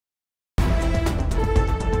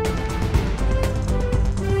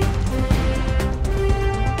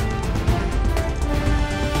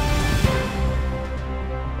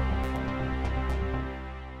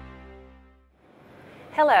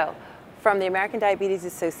Hello, from the American Diabetes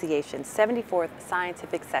Association's 74th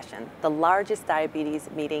Scientific Session, the largest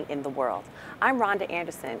diabetes meeting in the world. I'm Rhonda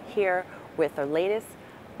Anderson, here with the latest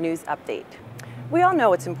news update. We all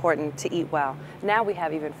know it's important to eat well. Now we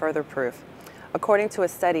have even further proof. According to a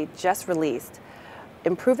study just released,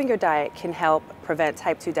 improving your diet can help prevent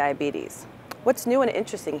type 2 diabetes. What's new and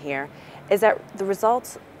interesting here is that the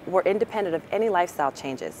results were independent of any lifestyle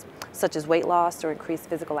changes, such as weight loss or increased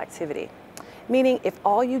physical activity. Meaning if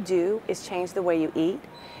all you do is change the way you eat,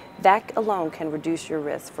 that alone can reduce your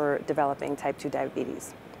risk for developing type 2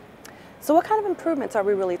 diabetes. So what kind of improvements are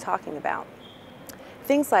we really talking about?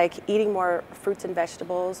 Things like eating more fruits and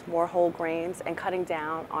vegetables, more whole grains, and cutting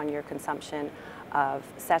down on your consumption of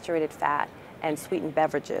saturated fat and sweetened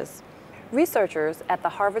beverages. Researchers at the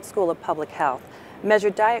Harvard School of Public Health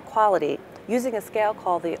measured diet quality using a scale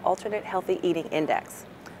called the Alternate Healthy Eating Index.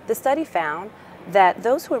 The study found that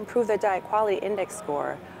those who improved their diet quality index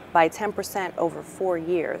score by 10% over 4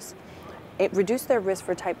 years, it reduced their risk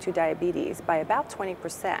for type 2 diabetes by about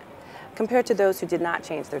 20% compared to those who did not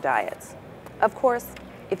change their diets. Of course,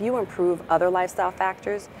 if you improve other lifestyle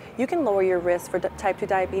factors, you can lower your risk for type 2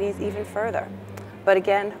 diabetes even further. But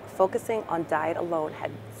again, focusing on diet alone had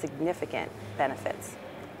significant benefits.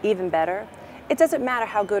 Even better, it doesn't matter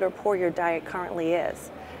how good or poor your diet currently is.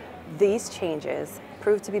 These changes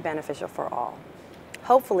prove to be beneficial for all.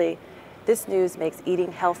 Hopefully, this news makes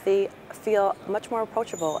eating healthy feel much more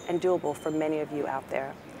approachable and doable for many of you out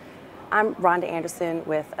there. I'm Rhonda Anderson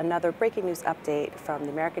with another breaking news update from the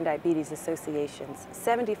American Diabetes Association's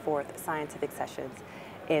 74th Scientific Sessions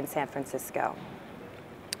in San Francisco.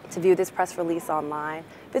 To view this press release online,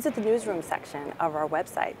 visit the newsroom section of our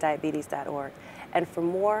website, diabetes.org. And for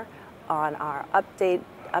more on our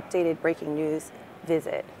updated breaking news,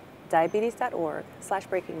 visit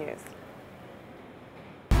diabetes.org/breaking news.